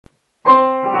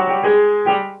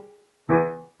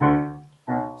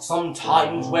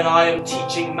Sometimes when I am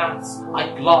teaching maths,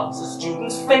 I glance a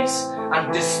student's face,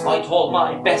 and despite all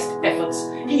my best efforts,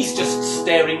 he's just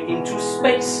staring into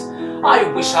space. I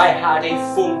wish I had a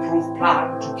foolproof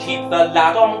plan to keep the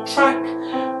lad on track.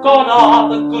 Gone are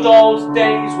the good old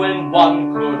days when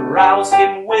one could rouse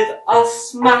him with a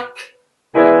smack.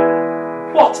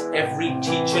 What every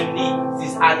teacher needs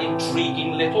is an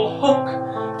intriguing little hook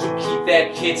to keep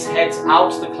their kids' heads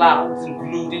out the clouds and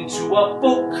glued into a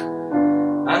book.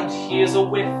 And here's a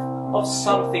whiff of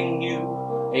something new,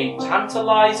 a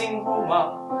tantalizing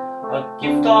rumor, a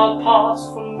gift I'll pass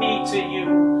from me to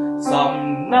you.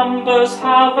 Some numbers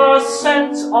have a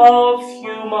sense of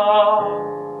humor.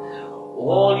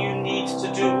 All you need to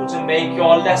do to make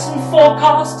your lesson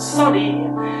forecast sunny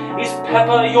is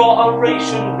pepper your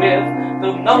oration with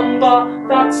the number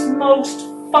that's most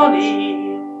funny.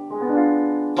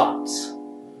 But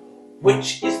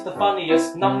which is the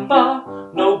funniest number?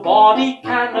 Nobody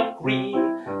can agree.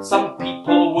 Some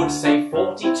people would say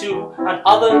 42 and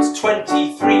others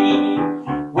 23.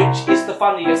 Which is the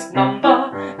funniest number?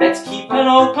 Let's keep an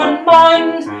open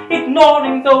mind,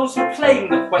 ignoring those who claim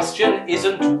the question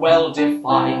isn't well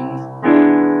defined.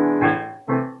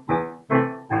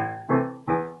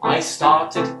 I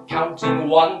started counting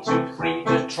 1, 2, 3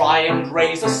 to try and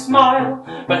raise a smile,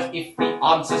 but if the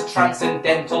answer's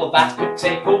transcendental, that could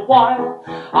take a while.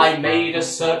 I made a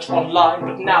search online,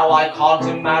 but now I can't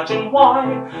imagine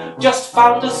why. Just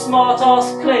found a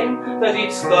smart-ass claim that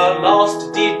it's the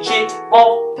last digit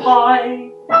of pi.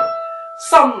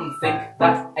 Some think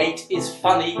that 8 is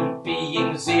funny,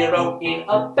 being 0 in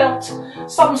a belt.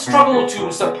 Some struggle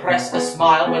to suppress a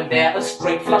smile when they're a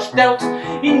straight flush dealt.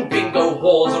 In bingo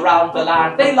halls around the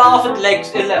land, they laugh at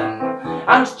legs 11,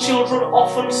 and children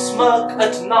often smirk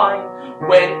at 9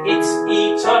 when it's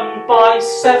eaten by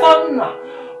 7.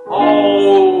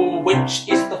 Oh, which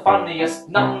is the funniest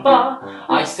number?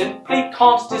 I simply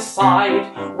can't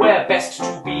decide where best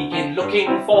to begin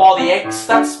looking for the X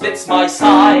that splits my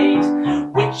side.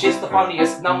 Which is the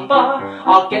funniest number?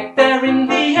 I'll get there in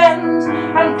the end,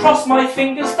 and cross my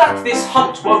fingers that this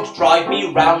hunt won't drive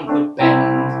me round the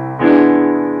bend.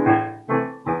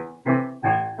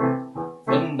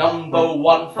 Number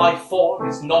 154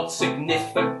 is not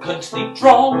significantly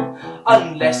droll,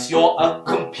 unless you're a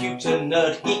computer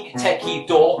nerd, geek, techie,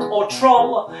 dork or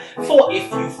troll. For if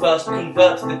you first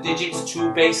convert the digits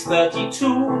to base 32,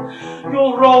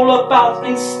 you'll roll about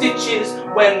in stitches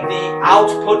when the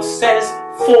output says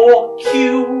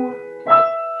 4Q.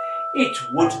 It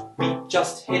would be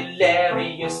just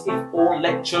hilarious if all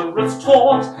lecturers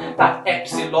taught that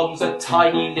epsilon's a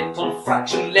tiny little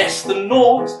fraction less than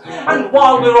naught. And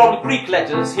while we're on Greek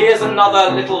letters, here's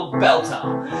another little belter.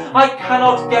 I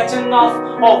cannot get enough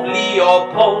of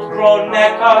Leopold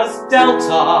Kronecker's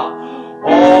delta.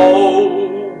 Oh,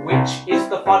 which is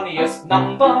the funniest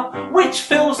number? Which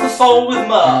fills the soul with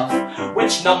mirth?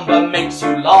 Which number makes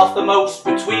you laugh the most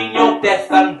between your death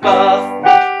and birth?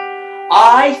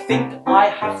 I think I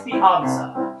have the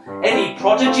answer. Any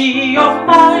prodigy of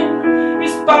mine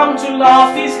is bound to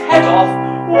laugh his head off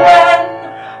when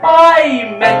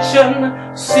I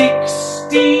mention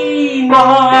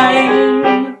 69.